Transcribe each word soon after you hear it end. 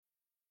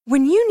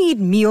When you need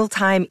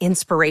mealtime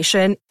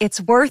inspiration,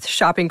 it's worth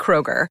shopping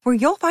Kroger, where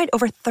you'll find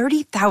over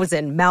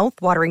 30,000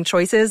 mouth-watering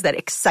choices that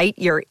excite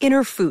your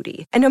inner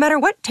foodie. And no matter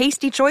what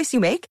tasty choice you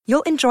make,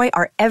 you'll enjoy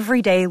our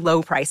everyday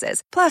low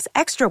prices, plus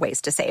extra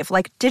ways to save,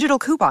 like digital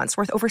coupons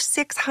worth over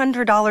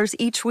 $600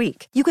 each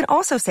week. You can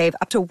also save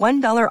up to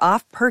 $1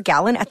 off per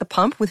gallon at the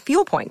pump with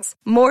fuel points.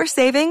 More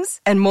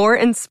savings and more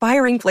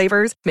inspiring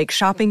flavors make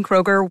shopping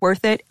Kroger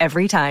worth it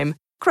every time.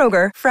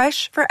 Kroger,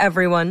 fresh for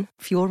everyone.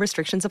 Fuel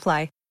restrictions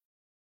apply.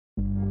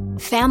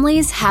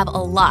 Families have a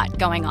lot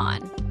going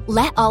on.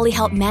 Let Ollie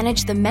help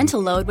manage the mental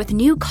load with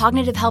new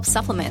cognitive help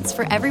supplements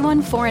for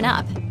everyone 4 and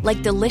up,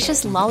 like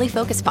delicious Lolly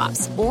Focus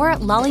Pops or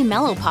Lolly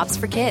Mellow Pops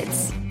for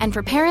kids. And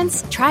for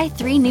parents, try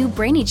 3 new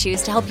Brainy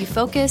Chews to help you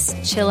focus,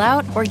 chill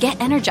out, or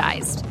get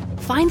energized.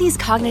 Find these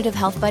cognitive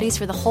health buddies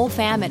for the whole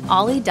fam at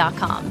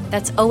ollie.com.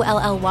 That's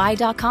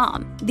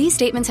OLLY.com. These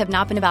statements have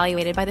not been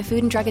evaluated by the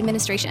Food and Drug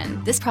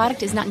Administration. This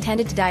product is not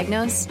intended to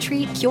diagnose,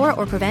 treat, cure,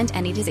 or prevent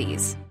any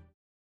disease.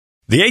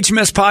 The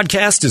HMS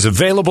podcast is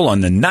available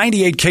on the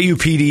 98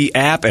 KUPD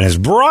app and is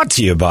brought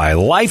to you by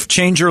Life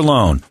Changer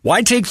Loan.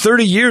 Why take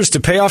 30 years to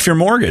pay off your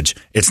mortgage?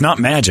 It's not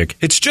magic.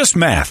 It's just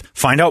math.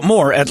 Find out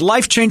more at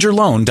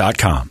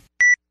lifechangerloan.com.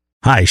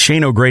 Hi,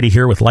 Shane O'Grady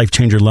here with Life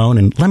Changer Loan,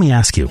 and let me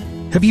ask you,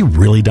 have you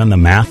really done the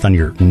math on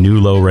your new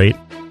low rate?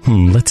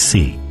 Let's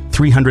see.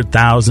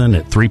 $300,000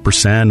 at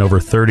 3% over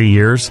 30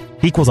 years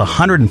equals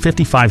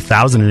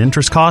 $155,000 in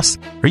interest costs?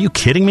 Are you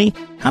kidding me?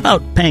 How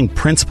about paying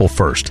principal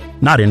first,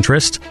 not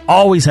interest,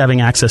 always having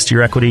access to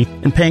your equity,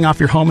 and paying off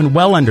your home in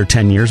well under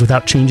 10 years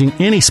without changing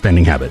any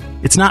spending habit?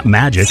 It's not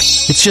magic.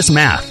 It's just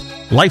math.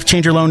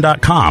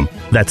 LifeChangerLoan.com.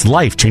 That's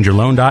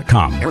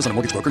LifeChangerLoan.com. Arizona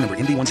Mortgage Broker number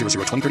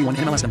MD1002031,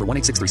 NMLS number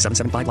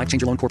 1863775, Life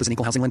Changer Loan Corp is an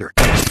equal housing lender.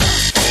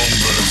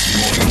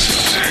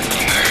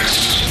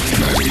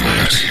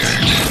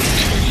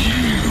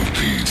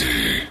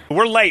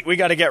 We're late. We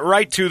got to get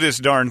right to this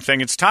darn thing.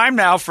 It's time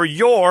now for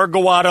your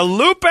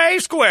Guadalupe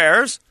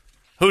Squares.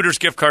 Hooters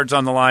gift cards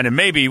on the line, and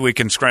maybe we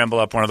can scramble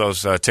up one of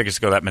those tickets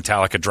to go to that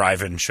Metallica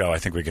drive-in show. I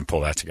think we can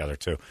pull that together,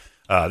 too.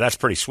 That's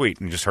pretty sweet.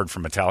 And you just heard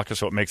from Metallica,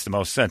 so it makes the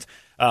most sense.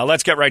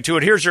 Let's get right to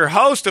it. Here's your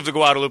host of the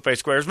Guadalupe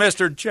Squares,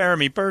 Mr.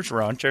 Jeremy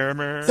Bergeron.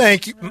 Jeremy.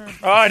 Thank you.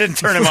 Oh, I didn't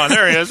turn him on.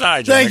 There he is.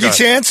 Hi, Jeremy. Thank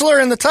you,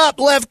 Chancellor. In the top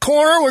left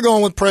corner, we're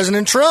going with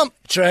President Trump.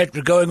 That's right.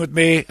 We're going with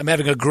me. I'm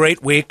having a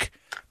great week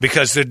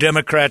because the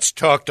Democrats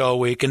talked all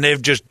week, and they've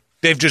just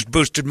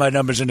boosted my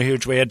numbers in a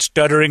huge way. I had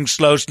stuttering,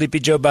 slow, sleepy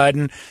Joe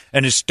Biden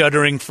and his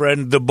stuttering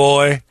friend, the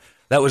boy.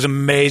 That was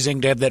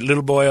amazing to have that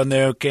little boy on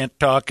there who can't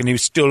talk, and he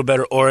was still a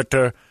better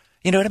orator.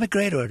 You know what? I'm a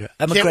great orator.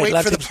 Can't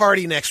wait for the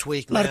party next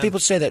week, man. A lot of people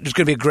say that. There's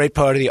going to be a great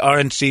party, the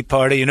RNC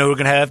party. You know we're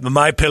going to have? The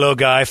My Pillow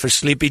guy for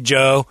Sleepy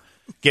Joe.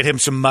 Get him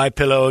some My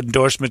Pillow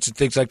endorsements and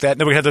things like that. And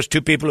then we have those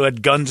 2 people who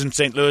had guns in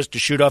St. Louis to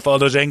shoot off all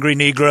those angry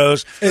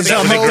Negroes. Is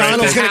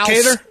McDonald's going to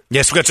cater?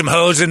 Yes, we got some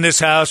hoes in this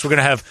house. We're going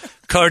to have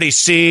Cardi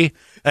C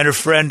and her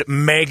friend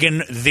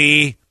Megan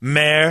the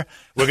Mayor.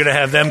 We're going to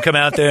have them come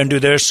out there and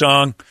do their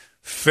song,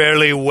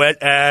 Fairly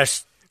Wet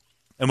Ass.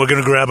 And we're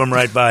going to grab them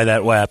right by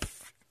that WAP.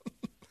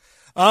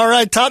 All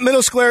right, top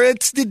middle square,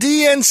 it's the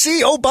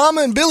DNC,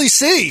 Obama and Billy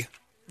C.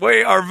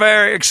 We are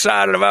very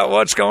excited about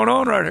what's going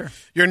on right here.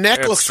 Your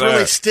neck looks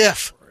really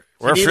stiff.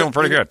 We're feeling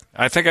pretty good.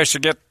 I think I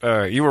should get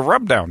you a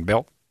rub down,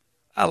 Bill.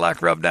 I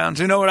like rub downs.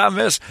 You know what I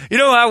miss? You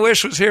know who I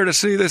wish was here to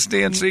see this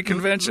DNC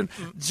convention?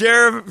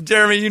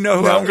 Jeremy, you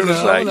know who I'm going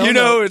to say. You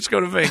know who it's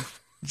going to be.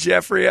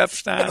 Jeffrey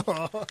Epstein.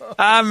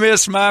 I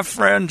miss my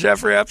friend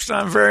Jeffrey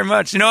Epstein very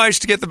much. You know, I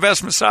used to get the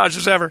best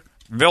massages ever.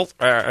 Bill,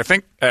 I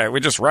think we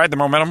just ride the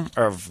momentum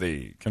of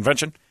the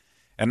convention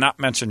and not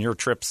mention your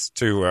trips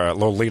to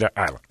Lolita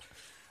Island.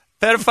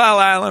 Pedophile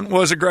Island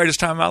was the greatest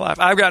time of my life.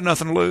 I've got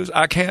nothing to lose.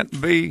 I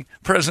can't be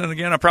president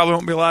again. I probably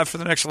won't be alive for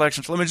the next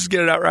election, so let me just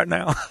get it out right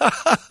now.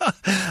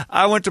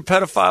 I went to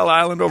Pedophile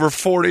Island over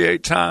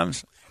 48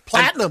 times.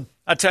 Platinum.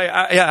 I tell you,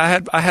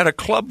 I had a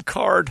club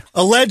card.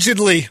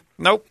 Allegedly.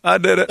 Nope, I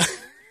did it.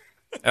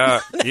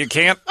 You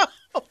can't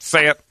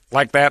say it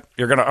like that.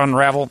 You're going to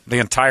unravel the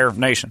entire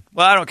nation.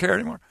 Well, I don't care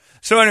anymore.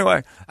 So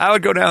anyway, I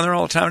would go down there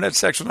all the time and have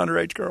sex with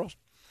underage girls.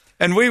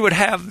 And we would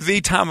have the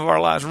time of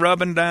our lives,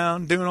 rubbing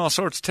down, doing all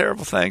sorts of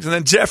terrible things. And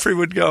then Jeffrey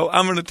would go,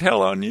 I'm going to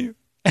tell on you.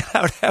 And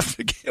I would have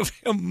to give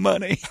him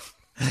money.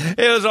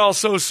 It was all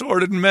so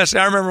sordid and messy.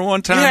 I remember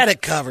one time. You had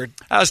it covered.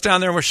 I was down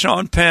there with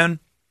Sean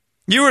Penn.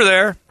 You were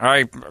there.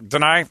 I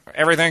deny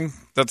everything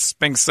that's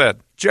being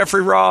said.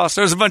 Jeffrey Ross.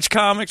 There was a bunch of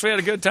comics. We had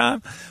a good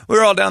time. We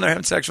were all down there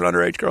having sex with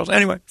underage girls.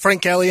 Anyway.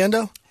 Frank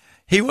Caliendo?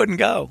 He wouldn't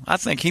go. I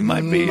think he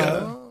might be...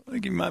 I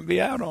think he might be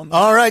out on that.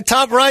 All right,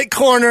 top right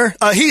corner.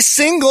 He's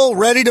single,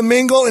 ready to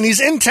mingle, and he's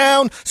in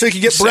town so he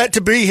can get Brett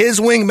to be his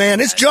wingman.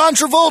 It's John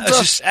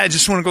Travolta. I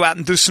just want to go out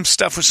and do some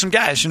stuff with some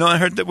guys. You know, I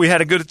heard that we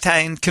had a good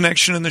Italian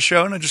connection in the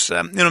show, and I just,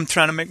 I'm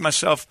trying to make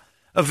myself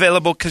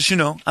available because,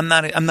 I'm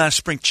not a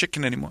spring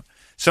chicken anymore.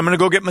 So I'm going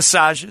to go get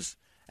massages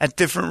at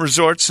different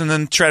resorts and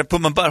then try to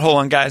put my butthole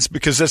on guys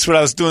because that's what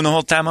I was doing the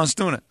whole time I was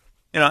doing it.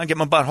 I get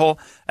my butthole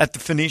at the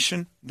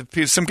Phoenician.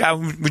 Some guy,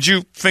 would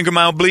you finger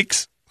my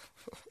obliques?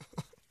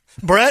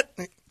 Brett,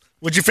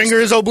 Would you finger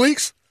his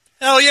obliques?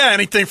 Hell yeah,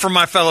 anything for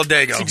my fellow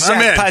Dago.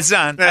 I'm in.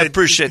 Paisan. I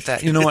appreciate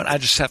that. You know what? I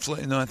just have to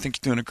let you know I think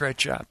you're doing a great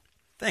job.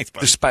 Thanks,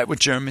 buddy. Despite what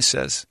Jeremy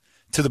says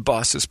to the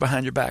bosses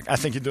behind your back, I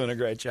think you're doing a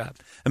great job.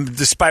 And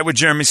despite what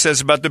Jeremy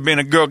says about there being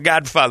a girl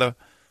godfather,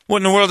 what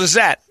in the world is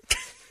that?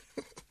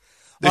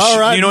 All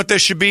right. You know what there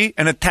should be?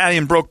 An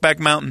Italian Brokeback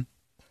Mountain.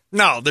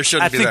 No, there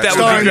shouldn't be that. I think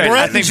that would be great.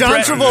 Brett I think and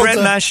John Travolta. Brett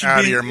and I should Out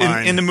of be your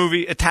mind. in the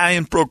movie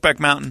Italian Brokeback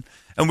Mountain,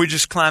 and we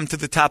just climb to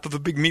the top of a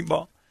big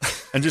meatball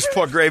and just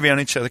pour gravy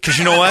on each other. Because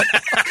you know what?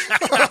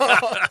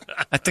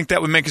 I think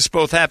that would make us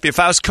both happy.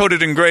 If I was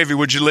coated in gravy,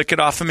 would you lick it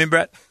off of me,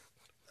 Brett?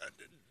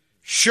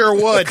 Sure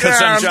would.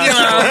 Because I'm John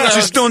Travolta.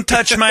 Just don't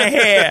touch my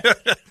hair.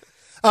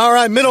 All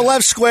right, middle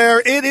left square.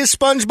 It is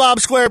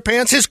SpongeBob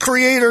SquarePants. His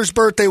creator's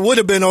birthday would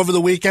have been over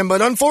the weekend,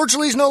 but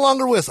unfortunately he's no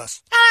longer with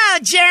us. Hello,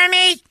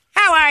 Jeremy.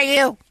 How are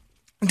you?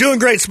 I'm doing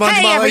great, SpongeBob.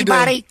 Hey, How you doing?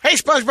 everybody. Hey,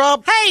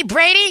 SpongeBob. Hey,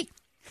 Brady.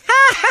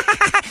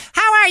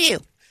 How are you?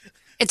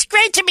 It's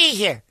great to be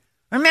here.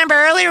 Remember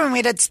earlier when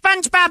we did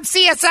SpongeBob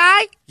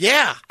CSI?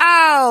 Yeah.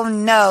 Oh,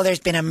 no, there's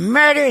been a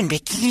murder in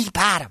Bikini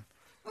Bottom.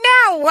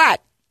 Now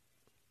what?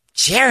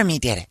 Jeremy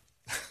did it.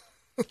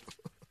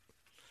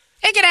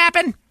 It could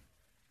happen.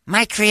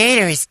 My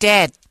creator is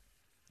dead.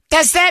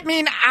 Does that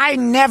mean I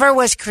never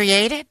was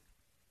created?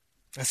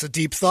 That's a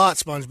deep thought,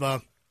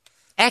 SpongeBob.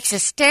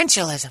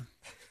 Existentialism.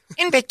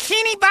 In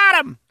Bikini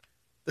Bottom.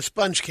 The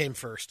sponge came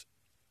first.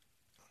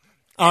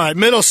 All right,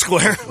 middle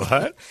square.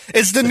 What?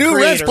 It's the new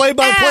Reds creator.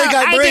 play-by-play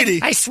guy, I Brady.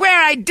 I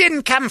swear I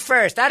didn't come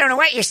first. I don't know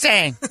what you're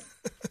saying.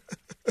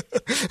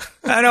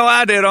 I know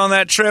I did on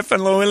that trip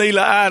in Louisville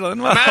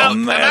Island. Oh,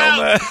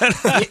 man.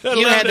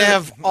 You had to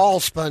have all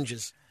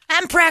sponges.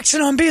 I'm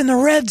practicing on being the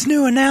Reds'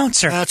 new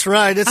announcer. That's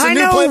right. It's the I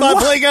new know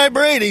play-by-play guy,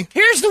 Brady.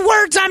 Here's the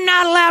words I'm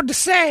not allowed to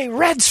say.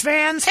 Reds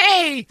fans,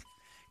 hey,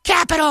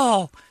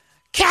 capital,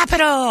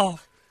 capital,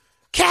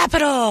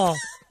 capital,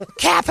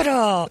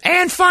 capital,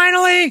 and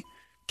finally,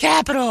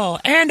 capital,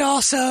 and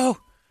also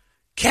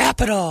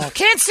capital.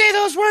 Can't say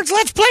those words.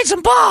 Let's play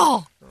some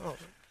ball.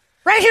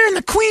 Right here in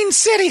the Queen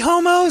City,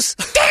 homos.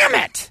 Damn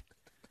it.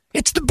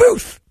 It's the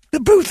booth. The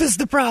booth is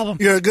the problem.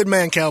 You're a good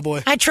man,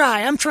 cowboy. I'm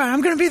trying.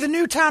 I'm going to be the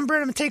new Tom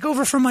Brennan and take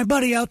over from my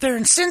buddy out there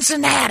in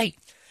Cincinnati.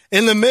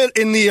 In the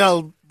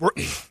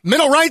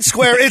middle right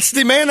square, it's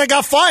the man that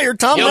got fired,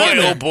 Tom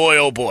Brennan.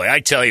 Oh boy, I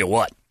tell you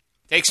what.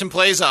 Take some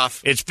plays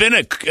off. It's been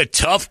a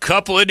tough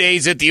couple of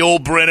days at the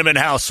old Brenneman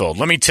household.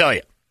 Let me tell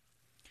you.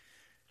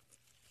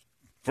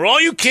 For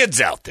all you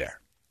kids out there,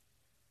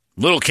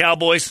 little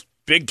cowboys,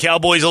 big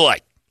cowboys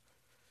alike,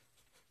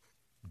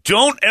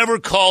 don't ever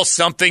call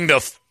something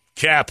the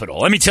capital.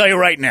 Let me tell you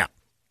right now.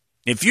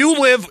 If you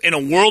live in a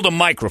world of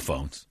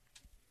microphones,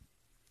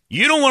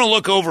 you don't want to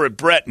look over at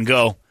Brett and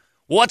go,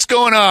 "What's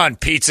going on,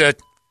 pizza?"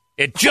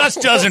 It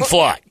just doesn't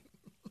fly.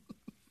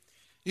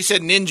 You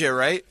said ninja,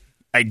 right?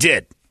 I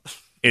did.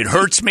 It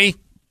hurts me.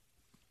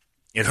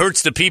 It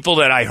hurts the people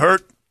that I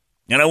hurt,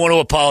 and I want to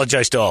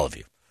apologize to all of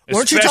you.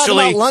 Weren't you talking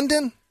about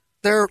London?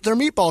 Their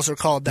meatballs are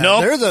called that. No.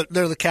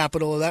 They're the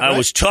capital of that, I right?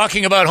 was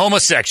talking about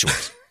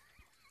homosexuals.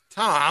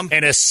 Tom.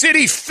 And a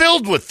city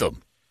filled with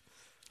them.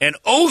 And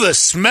the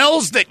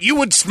smells that you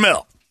would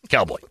smell,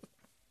 cowboy.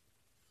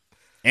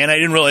 And I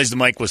didn't realize the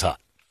mic was hot.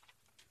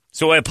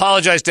 So I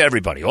apologize to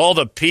everybody. All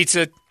the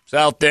pizzas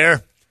out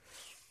there.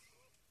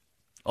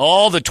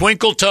 All the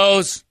twinkle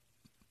toes.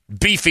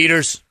 Beef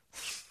eaters.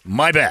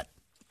 My bad.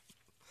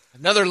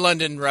 Another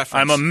London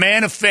reference. I'm a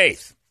man of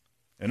faith.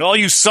 And all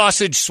you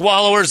sausage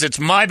swallowers, it's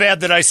my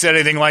bad that I said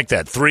anything like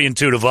that. 3-2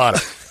 to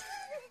Votto.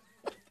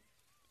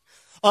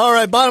 All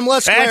right, bottom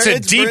left square. That's a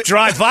deep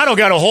drive. Votto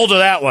got a hold of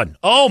that one.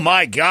 Oh,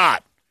 my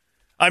God.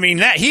 I mean,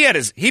 that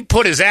he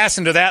put his ass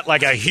into that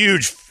like a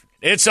huge...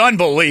 It's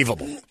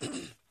unbelievable.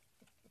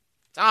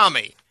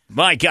 Tommy.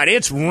 My God,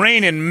 it's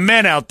raining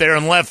men out there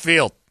in left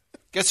field.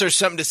 Guess there's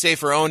something to say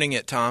for owning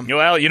it, Tom.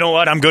 Well, you know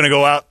what? I'm going to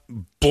go out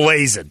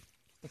blazing.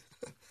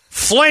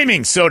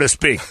 Flaming, so to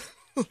speak.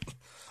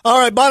 All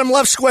right, bottom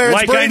left square. It's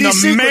Like I'm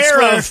Brady's the secret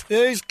mayor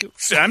square.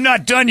 of... I'm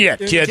not done yet,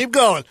 kid. Keep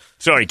going.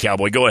 Sorry,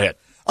 cowboy. Go ahead.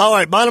 All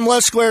right, bottom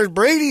left square is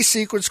Brady's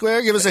secret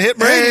square. Give us a hit,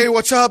 Brady. Hey,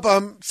 what's up?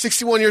 I'm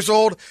 61 years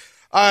old.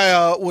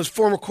 I was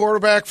former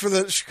quarterback for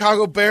the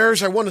Chicago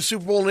Bears. I won the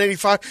Super Bowl in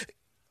 '85.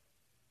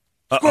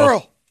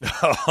 Squirrel.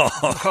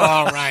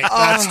 All right,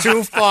 that's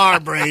too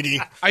far,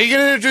 Brady. Are you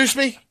going to introduce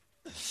me?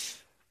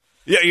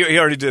 Yeah, you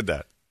already did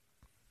that.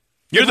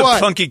 You're the What?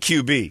 funky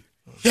QB.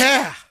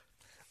 Yeah.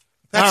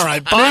 All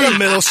right, bottom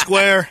middle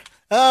square.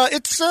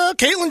 It's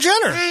Caitlyn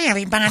Jenner. Hey,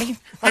 everybody.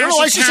 I don't know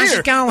why she's How's here.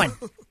 it going?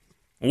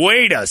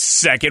 Wait a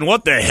second.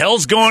 What the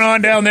hell's going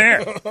on down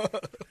there?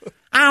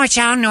 Oh, it's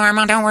all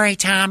normal. Don't worry,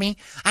 Tommy.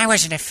 I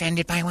wasn't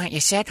offended by what you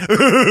said.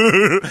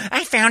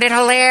 I found it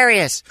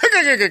hilarious.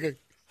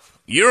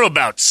 You're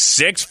about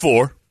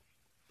 6'4".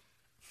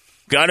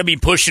 Got to be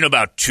pushing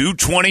about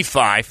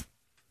 225.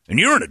 And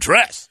you're in a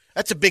dress.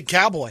 That's a big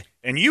cowboy.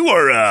 And you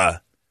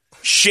are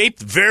shaped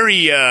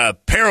very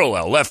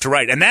parallel, left to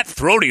right. And that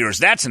throat of yours,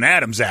 that's an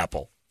Adam's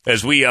apple.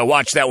 As we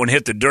watch that one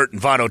hit the dirt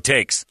and Votto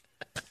takes.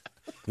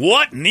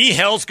 What in the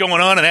hell's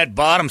going on in that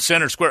bottom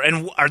center square?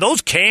 And are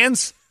those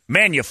cans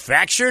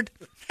manufactured?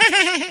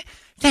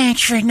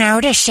 Thanks for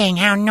noticing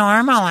how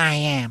normal I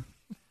am.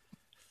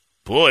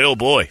 Boy, oh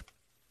boy.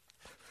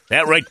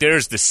 That right there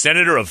is the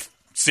senator of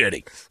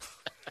city.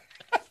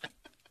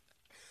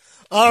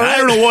 All right. I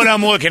don't know what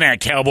I'm looking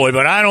at, Cowboy,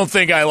 but I don't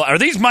think are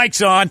these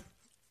mics on?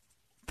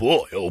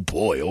 Boy, oh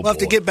boy, oh boy. We'll have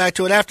to get back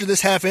to it after this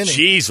half inning.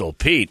 Jeez, oh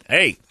Pete.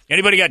 Hey,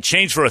 anybody got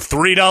change for a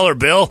 $3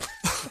 bill?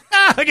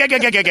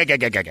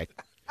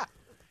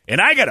 And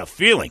I got a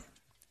feeling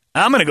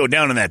I'm going to go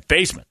down in that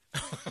basement.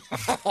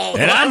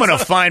 And I'm going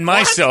to find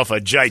myself a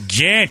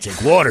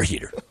gigantic water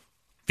heater.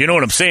 If you know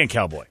what I'm saying,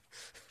 Cowboy.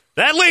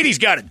 That lady's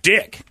got a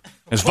dick.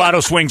 As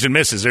Votto swings and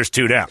misses, there's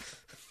 2 down.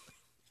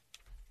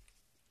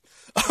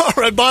 All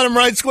right, bottom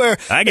right square.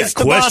 I got it's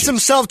the boss questions.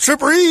 himself, Trip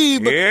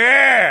Reeb.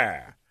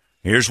 Yeah.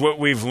 Here's what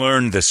we've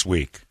learned this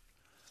week.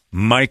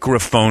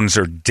 Microphones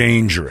are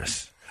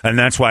dangerous, and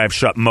that's why I've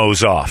shut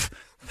Moe's off.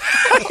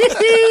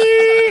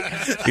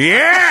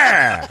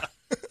 Yeah.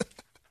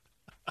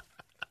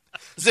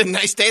 Is it a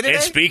nice day today?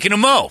 And speaking of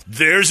Mo,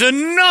 there's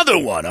another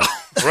one up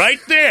right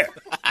there.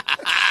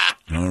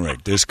 All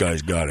right, this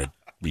guy's got to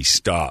be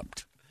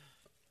stopped.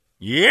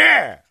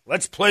 Yeah.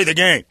 Let's play the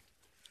game.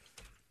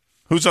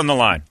 Who's on the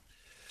line?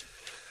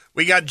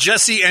 We got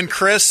Jesse and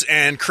Chris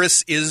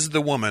is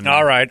the woman.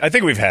 All right, I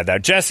think we've had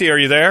that. Jesse, are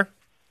you there?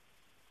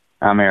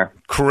 I'm here.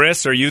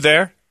 Chris, are you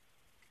there?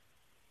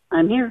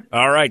 I'm here.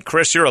 All right,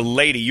 Chris, you're a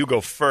lady. You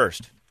go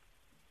first.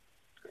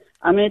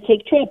 I'm going to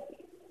take Trip.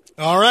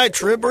 All right,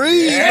 Trip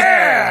Reeb.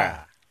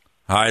 Yeah.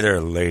 Hi there,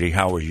 lady.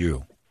 How are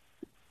you?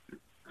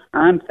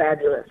 I'm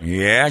fabulous.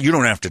 Yeah, you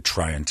don't have to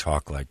try and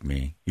talk like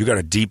me. You got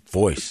a deep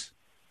voice.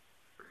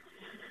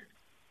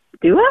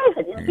 Do I?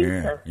 I didn't think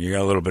Yeah, so. you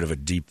got a little bit of a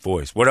deep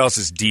voice. What else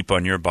is deep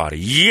on your body?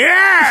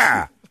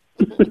 Yeah!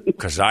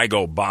 Because I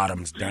go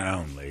bottoms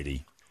down,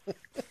 lady.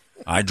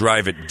 I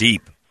drive it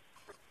deep.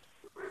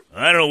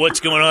 I don't know what's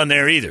going on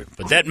there either,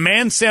 but that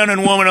man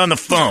sounding woman on the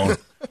phone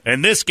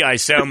and this guy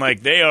sound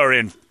like they are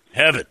in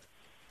heaven.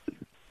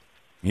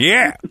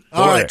 Yeah.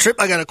 All right, Trip,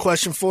 I got a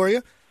question for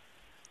you.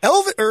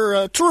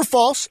 True or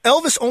false,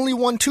 Elvis only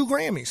won 2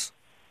 Grammys.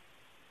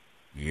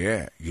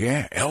 Yeah,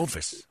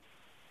 Elvis.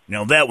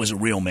 Now, that was a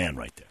real man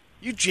right there.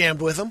 You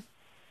jammed with him.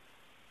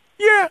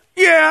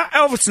 Yeah,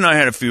 Elvis and I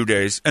had a few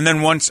days. And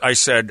then once I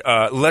said,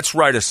 let's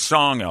write a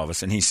song,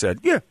 Elvis. And he said,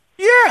 yeah.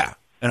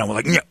 And I was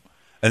like, yeah.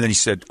 And then he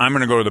said, I'm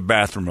going to go to the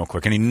bathroom real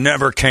quick. And he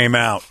never came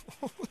out.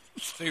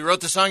 So you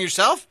wrote the song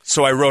yourself?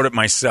 So I wrote it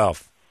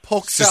myself.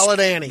 Polk Salad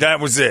Annie. That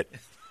was it.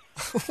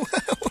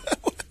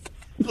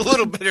 A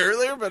little bit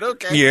earlier, but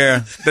okay. Yeah,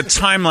 the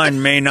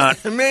timeline may not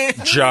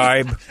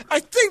jibe. I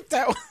think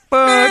that was...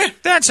 But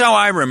that's how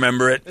I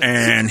remember it,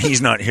 and he's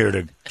not here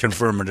to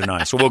confirm or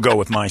deny, so we'll go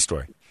with my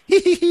story.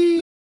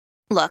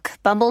 Look,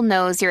 Bumble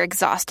knows you're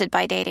exhausted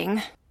by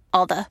dating.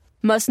 All the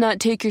must not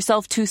take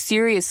yourself too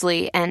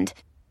seriously and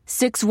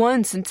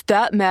 6'1" since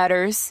that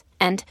matters.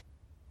 And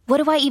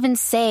what do I even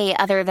say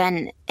other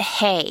than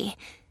hey?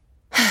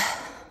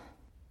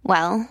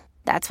 Well,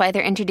 that's why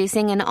they're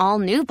introducing an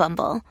all-new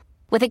Bumble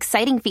with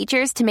exciting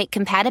features to make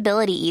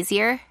compatibility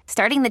easier,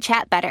 starting the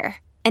chat better,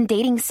 and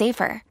dating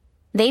safer.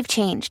 They've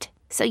changed,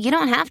 so you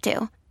don't have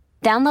to.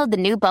 Download the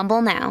new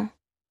Bumble now.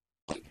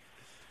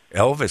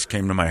 Elvis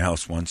came to my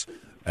house once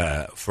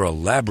for a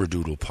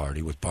Labradoodle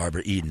party with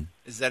Barbara Eden.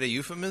 Is that a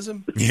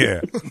euphemism?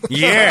 Yeah.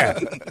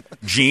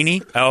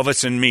 Jeannie,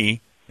 Elvis, and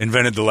me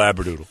invented the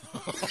Labradoodle.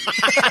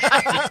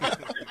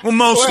 Well,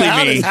 mostly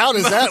me. How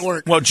does that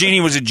work? Well,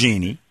 Jeannie was a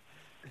genie,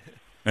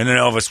 and then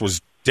Elvis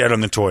was dead on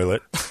the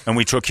toilet, and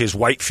we took his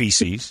white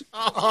feces,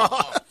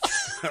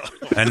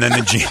 and then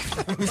the genie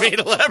Made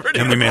a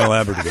Labradoodle. and we made a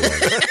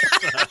Labradoodle.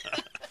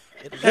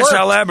 That's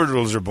how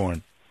Labradoodles are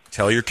born.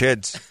 Tell your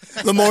kids.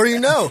 The more you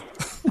know.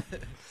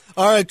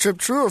 All right, Trip,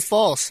 true or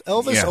false?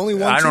 Elvis Yeah, only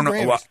won 2 I don't know.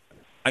 Grammys. Well,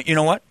 you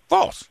know what?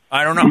 False.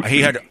 I don't know.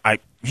 He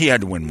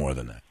had to win more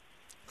than that.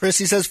 Chris,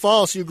 he says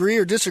false. You agree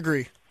or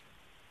disagree?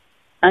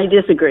 I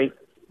disagree.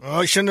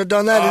 Oh, he shouldn't have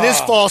done that. It is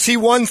false. He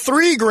won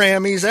 3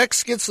 Grammys.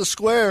 X gets the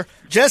square.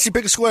 Jesse,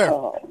 pick a square.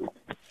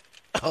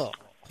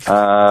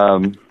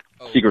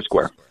 Secret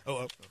Square.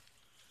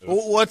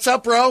 What's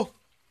up, bro?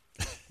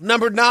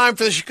 Number 9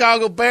 for the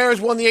Chicago Bears,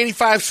 won the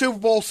 85 Super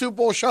Bowl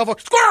Shuffle.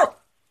 Squirrel!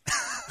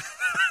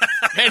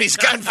 Man, he's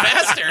gotten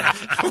faster.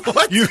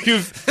 What?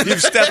 You've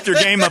stepped your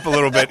game up a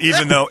little bit,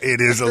 even though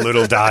it is a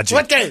little dodgy.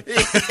 What game?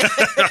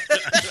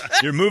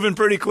 You're moving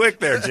pretty quick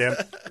there, Jim.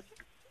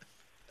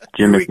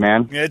 Jim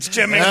McMahon. It's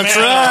Jim McMahon. That's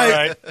right. All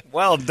right.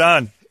 Well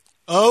done.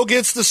 O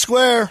gets the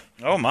square.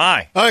 Oh,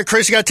 my. All right,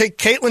 Chris, you got to take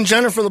Caitlyn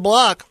Jenner for the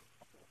block.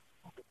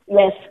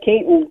 Yes,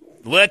 Caitlin.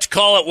 Let's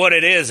call it what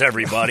it is,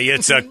 everybody.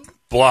 It's a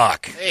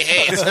block.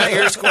 Hey, it's not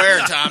your square,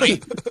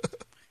 Tommy.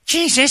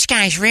 Jeez, this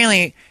guy's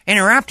really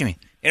interrupting me.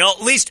 You know,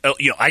 at least,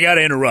 I got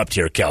to interrupt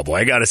here, Cowboy.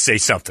 I got to say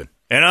something.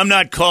 And I'm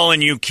not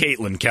calling you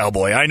Caitlin,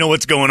 Cowboy. I know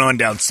what's going on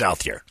down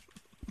south here.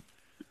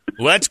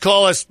 Let's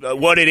call us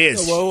what it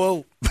is.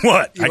 Whoa.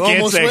 What? You I can't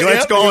almost say. went- Let's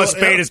yep, call you- a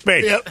spade a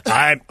spade. yep.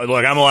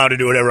 Look, I'm allowed to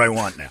do whatever I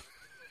want now.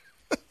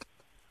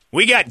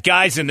 We got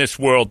guys in this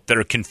world that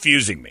are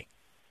confusing me.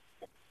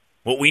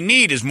 What we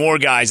need is more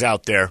guys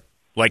out there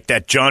like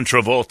that John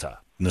Travolta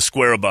in the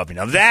square above me.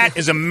 Now, that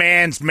is a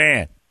man's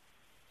man.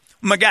 Oh,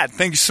 my God,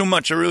 thank you so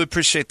much. I really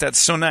appreciate that. It's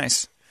so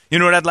nice. You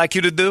know what I'd like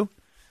you to do?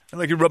 I'd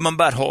like you to rub my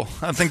butthole.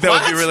 I think that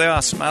would be really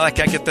awesome. I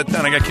get that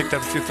done. I got kicked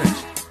out of a few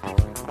things.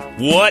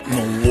 What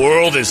in the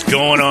world is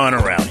going on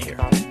around here?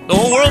 The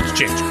whole world's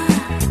changing.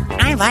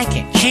 I like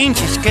it.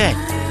 Change is good.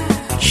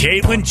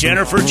 Caitlin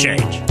Jennifer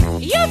Change.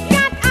 You've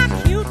got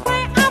a cute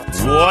way of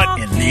talking.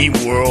 What in the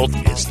world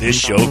is this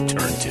show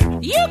turned to?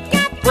 You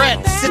got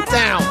Brett, sit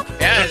down.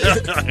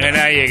 And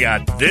now you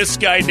got this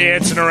guy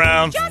dancing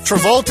around.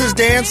 Travolta's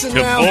dancing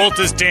now.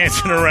 Travolta's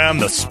dancing around.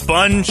 The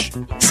Sponge.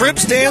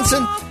 Tripp's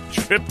dancing.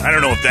 Trip, I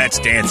don't know if that's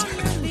dancing.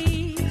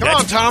 Come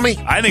on, Tommy.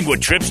 I think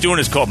what Tripp's doing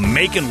is called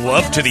making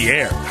love to the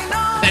air.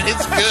 And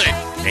it's good.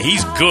 And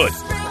he's good.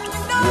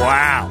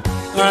 Wow.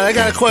 All right, I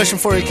got a question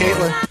for you,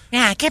 Caitlin.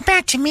 Yeah, get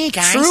back to me,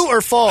 guys. True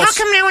or false?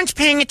 How come no one's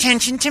paying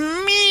attention to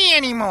me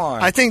anymore?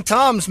 I think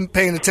Tom's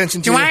paying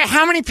attention to you.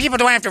 How many people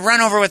do I have to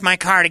run over with my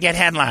car to get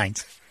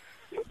headlines?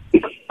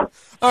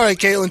 All right,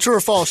 Caitlin, true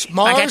or false?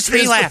 Mars I got 3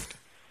 is left.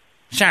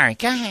 Sorry,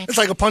 go ahead. It's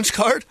like a punch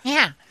card?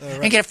 Yeah.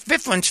 And get a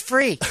 5th one's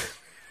free.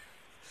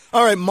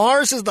 All right,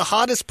 Mars is the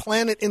hottest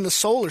planet in the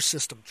solar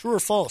system. True or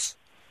false?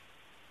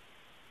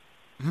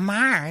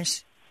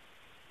 Mars?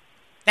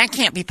 That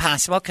can't be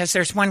possible because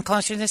there's one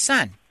closer to the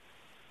sun.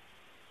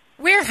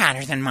 We're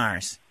hotter than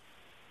Mars.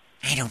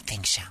 I don't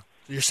think so.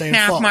 You're saying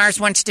now, false. if Mars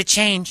wants to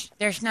change,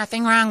 there's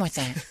nothing wrong with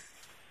that.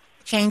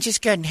 Change is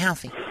good and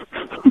healthy.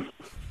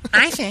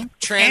 I think.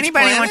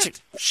 Anybody wants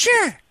it?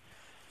 Sure.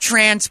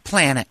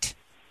 Transplanet.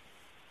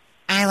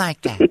 I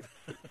like that.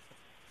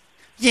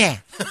 Yeah.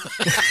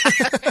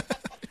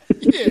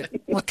 Yeah.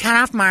 We'll cut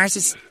off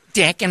Mars'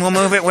 dick and we'll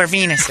move it where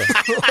Venus is.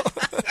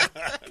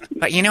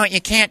 But you know what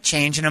you can't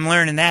change, and I'm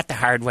learning that the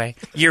hard way?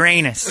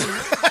 Uranus.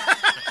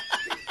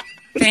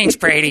 Thanks,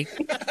 Brady.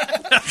 God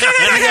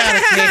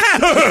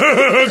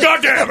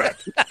damn it.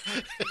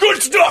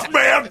 Good stuff,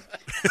 man.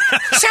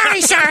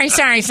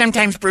 Sorry.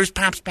 Sometimes Bruce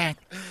pops back.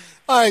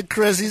 All right,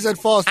 Chris, he said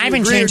false. I've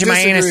been changing my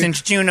anus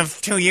since June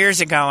of 2 years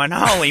ago, and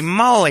holy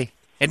moly,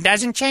 it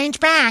doesn't change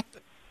back.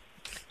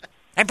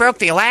 I broke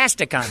the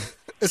elastic on it.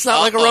 It's not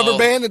like a rubber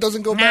band. It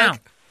doesn't go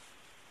back.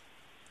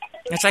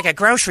 It's like a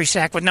grocery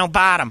sack with no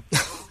bottom.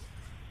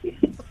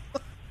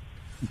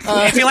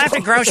 If you left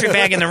a grocery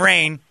bag in the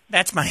rain,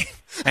 that's my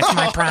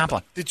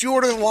problem. Did you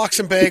order the lox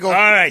and bagel? All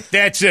right,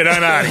 that's it.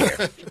 I'm out of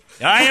here.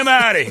 I am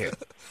out of here.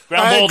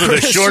 Grab hold of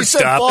the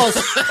shortstop.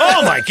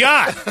 Oh, my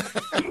God.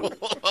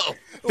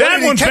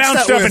 That one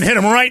bounced up and hit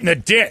him right in the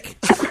dick.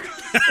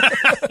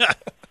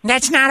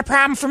 That's not a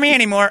problem for me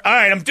anymore. All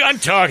right, I'm done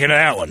talking to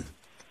that one.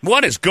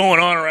 What is going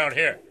on around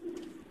here?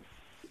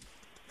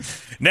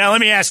 Now,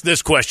 let me ask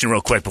this question real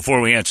quick before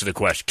we answer the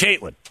question.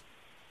 Caitlin,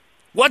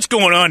 what's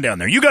going on down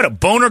there? You got a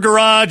boner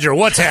garage or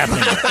what's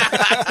happening?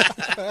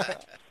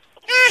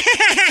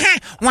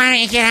 Why don't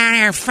you get out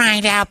here and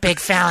find out, big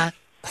fella?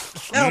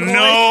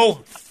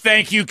 No,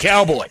 thank you,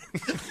 cowboy.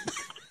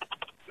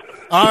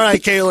 All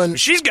right, Caitlin.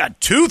 She's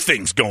got 2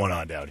 things going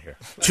on down here.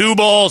 2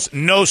 balls,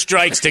 no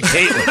strikes to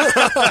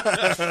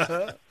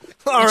Caitlin.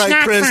 All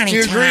right, Chris, funny, do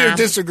you agree or Tom.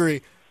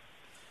 disagree?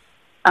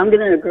 I'm going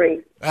to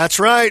agree. That's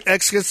right.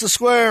 X gets the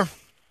square.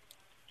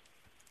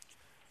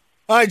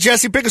 All right,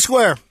 Jesse, pick a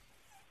square.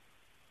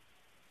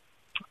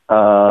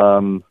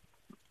 Let's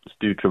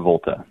do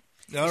Travolta.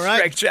 All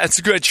right. That's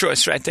a good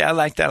choice right there. I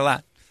like that a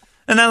lot.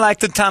 And I like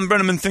that Tom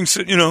Brenneman thinks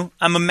that,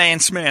 I'm a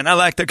man's man. I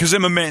like that because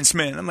I'm a man's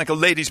man. I'm like a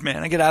ladies'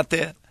 man. I get out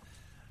there.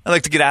 I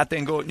like to get out there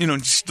and go,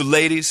 just the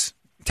ladies,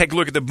 take a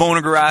look at the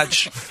boner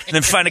garage, and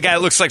then find a guy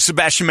that looks like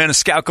Sebastian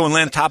Maniscalco and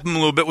land top him a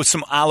little bit with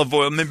some olive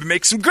oil, maybe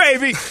make some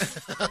gravy.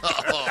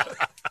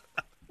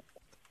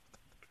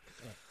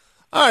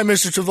 All right,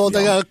 Mr. Travolta,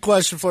 I got a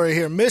question for you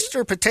here.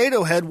 Mr.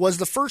 Potato Head was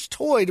the first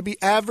toy to be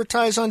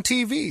advertised on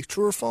TV.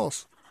 True or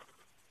false?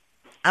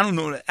 I don't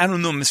know. I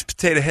don't know Miss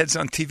Potato Head's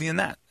on TV and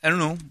that. I don't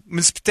know.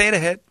 Miss Potato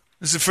Head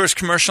was the first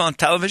commercial on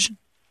television,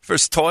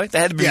 first toy.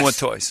 There had to be more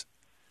toys.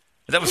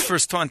 But that was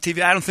first toy on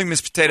TV. I don't think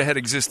Miss Potato Head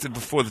existed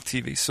before the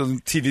TV, so the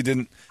TV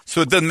didn't.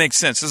 So it doesn't make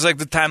sense. It's like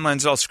the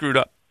timeline's all screwed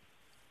up.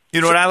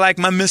 You know what I like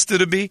my Mister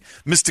to be?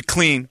 Mr.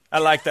 Clean. I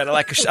like that.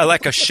 I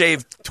like a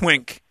shaved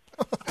twink.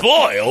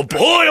 Boy, oh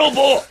boy, oh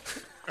boy.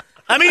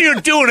 I mean,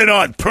 you're doing it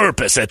on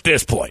purpose at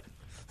this point.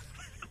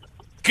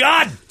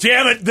 God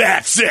damn it,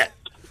 that's it.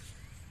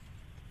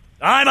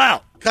 I'm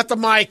out. Cut the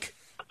mic.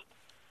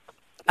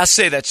 I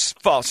say that's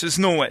false. There's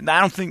no way. I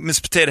don't think Miss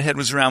Potato Head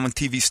was around when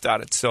TV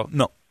started, so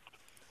no.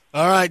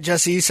 All right,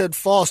 Jesse, he said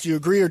false. Do you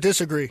agree or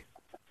disagree?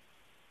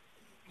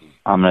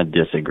 I'm going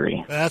to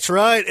disagree. That's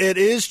right. It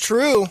is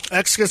true.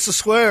 X gets the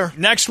square.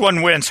 Next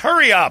one wins.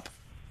 Hurry up.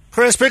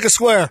 Chris, pick a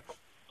square.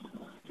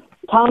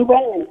 Tom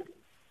Brennan.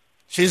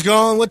 She's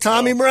going with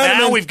Tommy Brennan.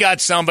 Now we've got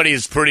somebody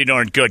who's pretty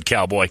darn good,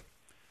 cowboy.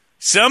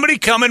 Somebody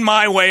coming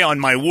my way on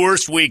my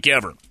worst week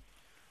ever.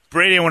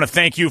 Brady, I want to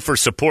thank you for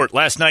support.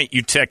 Last night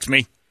you texted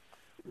me.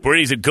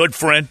 Brady's a good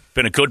friend.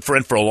 Been a good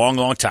friend for a long,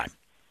 long time.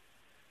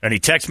 And he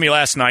texted me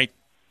last night,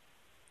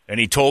 and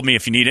he told me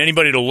if you need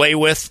anybody to lay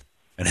with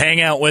and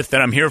hang out with,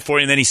 then I'm here for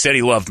you. And then he said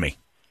he loved me.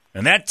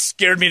 And that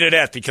scared me to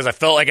death because I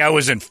felt like I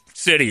was in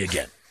city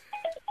again.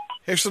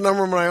 Here's the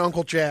number of my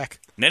Uncle Jack.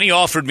 And then he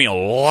offered me a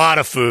lot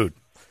of food.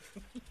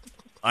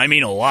 I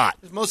mean, a lot.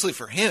 It's mostly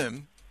for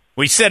him.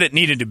 We said it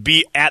needed to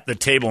be at the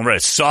table and ready.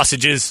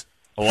 Sausages,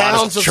 a lot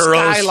Pounds of of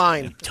churros,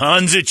 Skyline. and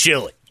tons of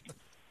chili.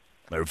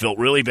 I felt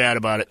really bad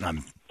about it,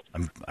 and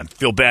I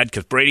feel bad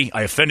because, Brady,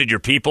 I offended your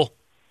people.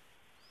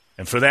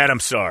 And for that, I'm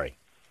sorry.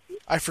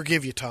 I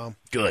forgive you, Tom.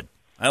 Good.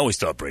 I always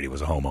thought Brady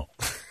was a homo.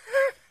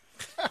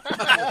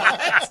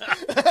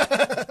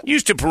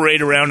 Used to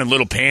parade around in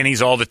little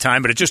panties all the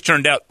time, but it just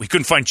turned out we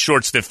couldn't find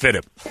shorts that fit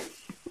him.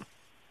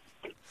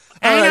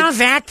 I know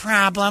that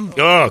problem.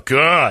 Oh,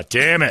 God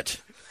damn it.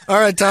 All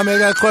right, Tommy, I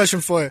got a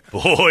question for you.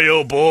 Boy,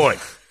 oh, boy.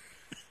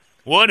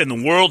 What in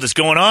the world is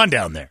going on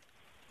down there?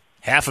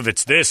 Half of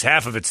it's this,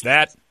 half of it's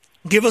that.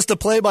 Give us the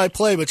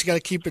play-by-play, but you got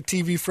to keep it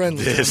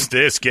TV-friendly.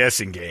 This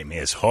guessing game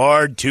is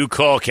hard to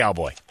call,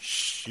 Cowboy.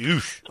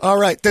 Shoosh. All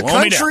right, the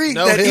country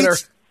No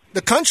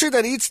country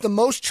that eats the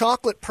most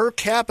chocolate per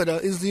capita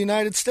is the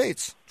United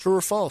States. True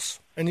or false?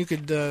 And you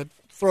could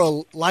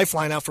throw a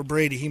lifeline out for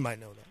Brady. He might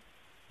know that.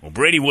 Well,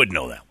 Brady would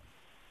know that one.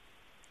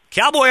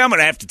 Cowboy, I'm going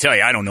to have to tell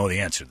you, I don't know the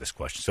answer to this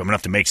question, so I'm going to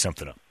have to make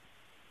something up.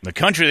 The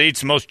country that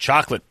eats the most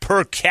chocolate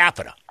per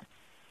capita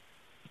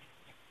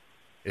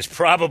is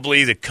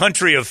probably the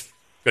country of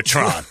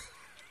Gatron.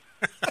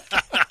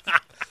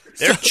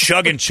 They're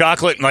chugging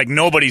chocolate like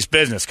nobody's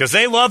business because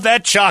they love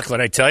that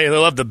chocolate, I tell you. They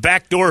love the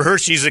backdoor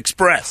Hershey's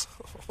Express.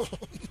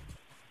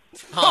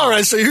 All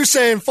right, so you're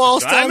saying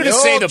false, I'm Tommy? going to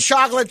say Old the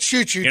chocolate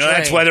choo-choo train.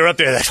 that's why they're up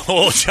there. That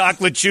whole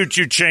chocolate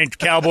choo-choo chain,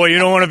 Cowboy. You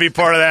don't want to be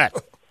part of that.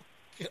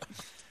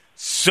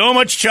 So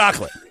much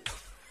chocolate.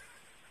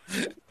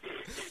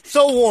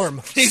 So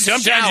warm.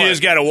 Sometimes you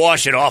just got to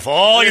wash it off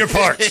all your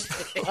parts.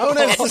 Oh,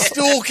 that's the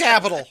stool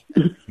capital.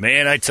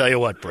 Man, I tell you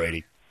what,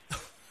 Brady.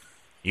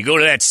 You go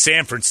to that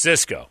San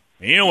Francisco.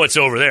 You know what's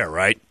over there,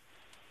 right?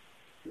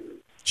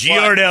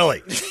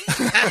 Giardelli.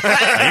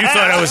 Now, you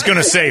thought I was going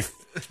to say,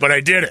 but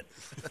I didn't.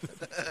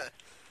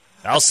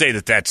 I'll say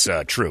that that's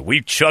true.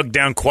 We chugged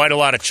down quite a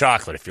lot of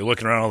chocolate if you're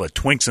looking around all the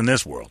twinks in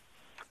this world.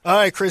 All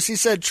right, Chris, he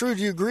said true.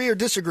 Do you agree or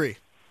disagree?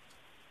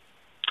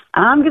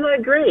 I'm going to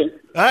agree.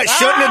 All right,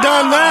 shouldn't have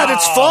done that.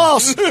 It's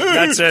false.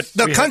 That's it.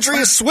 The country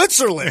is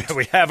Switzerland.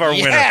 We have our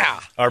winner. Yeah.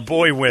 Our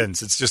boy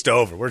wins. It's just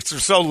over. We're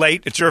so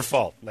late. It's your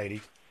fault, lady.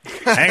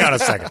 Hang on a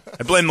second.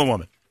 I blame the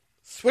woman.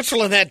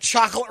 Switzerland had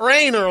chocolate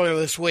rain earlier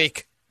this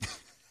week.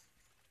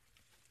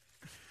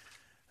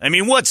 I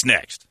mean, what's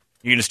next?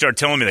 You going to start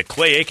telling me that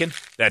Clay Aiken,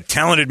 that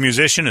talented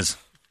musician, is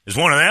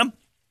one of them?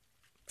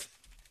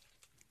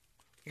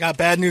 I got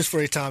bad news for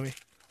you, Tommy.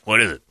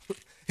 What is it?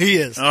 He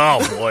is.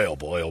 Oh, boy, oh,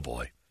 boy, oh,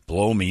 boy.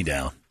 Blow me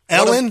down.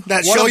 Ellen,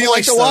 that show you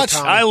like to watch?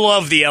 I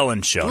love the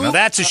Ellen Show. Now,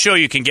 that's a show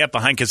you can get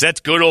behind because that's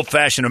good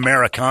old-fashioned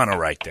Americana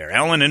right there.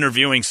 Ellen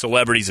interviewing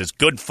celebrities is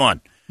good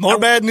fun. More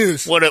bad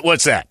news.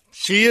 What's that?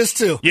 She is,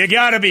 too. You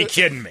got to be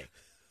kidding me.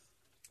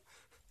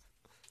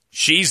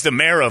 She's the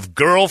mayor of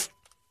Girl.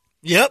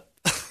 Yep.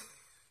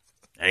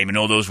 I didn't even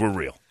know those were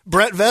real.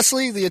 Brett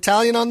Vesley, the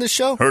Italian on this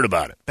show? Heard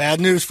about it.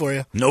 Bad news for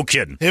you. No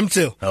kidding. Him,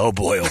 too. Oh,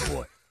 boy, oh,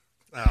 boy.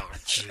 Oh,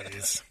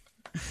 jeez.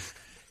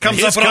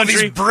 Comes up with all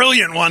these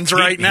brilliant ones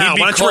right now.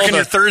 Why don't you work in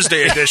your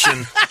Thursday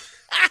edition?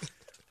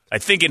 I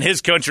think in his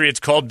country it's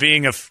called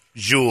being a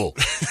Jewel.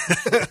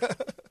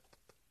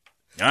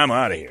 I'm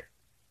out of here.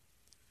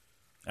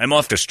 I'm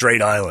off to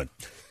Straight Island.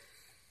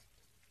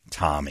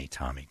 Tommy.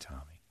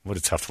 What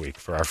a tough week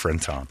for our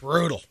friend Tom.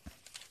 Brutal.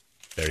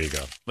 There you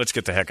go. Let's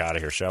get the heck out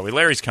of here, shall we?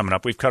 Larry's coming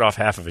up. We've cut off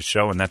half of his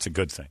show, and that's a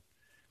good thing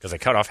because I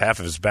cut off half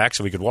of his back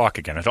so we could walk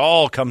again. It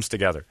all comes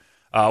together.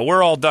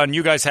 We're all done.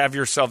 You guys have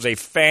yourselves a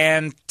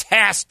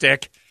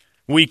fantastic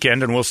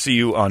weekend, and we'll see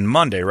you on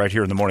Monday right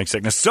here in the Morning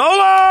Sickness. So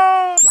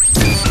long!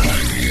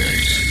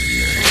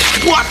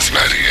 98. What?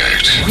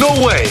 98.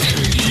 No way.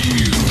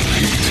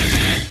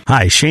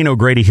 Hi, Shane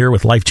O'Grady here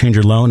with Life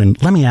Changer Loan,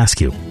 and let me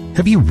ask you,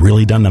 have you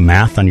really done the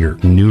math on your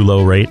new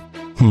low rate?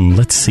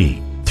 Let's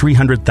see.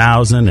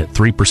 $300,000 at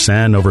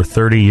 3% over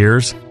 30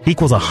 years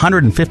equals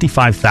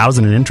 $155,000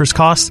 in interest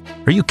costs?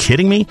 Are you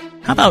kidding me?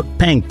 How about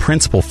paying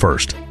principal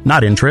first,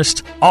 not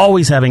interest,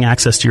 always having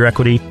access to your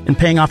equity, and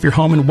paying off your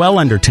home in well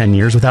under 10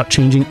 years without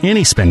changing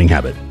any spending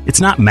habit?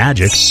 It's not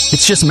magic.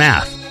 It's just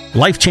math.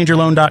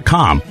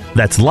 LifeChangerLoan.com.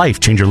 That's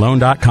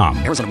LifeChangerLoan.com.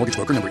 Arizona Mortgage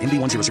Broker number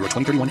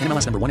MB1002031,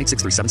 NMLS number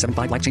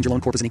 1863775. Life Changer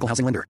Loan Corp is an equal housing lender.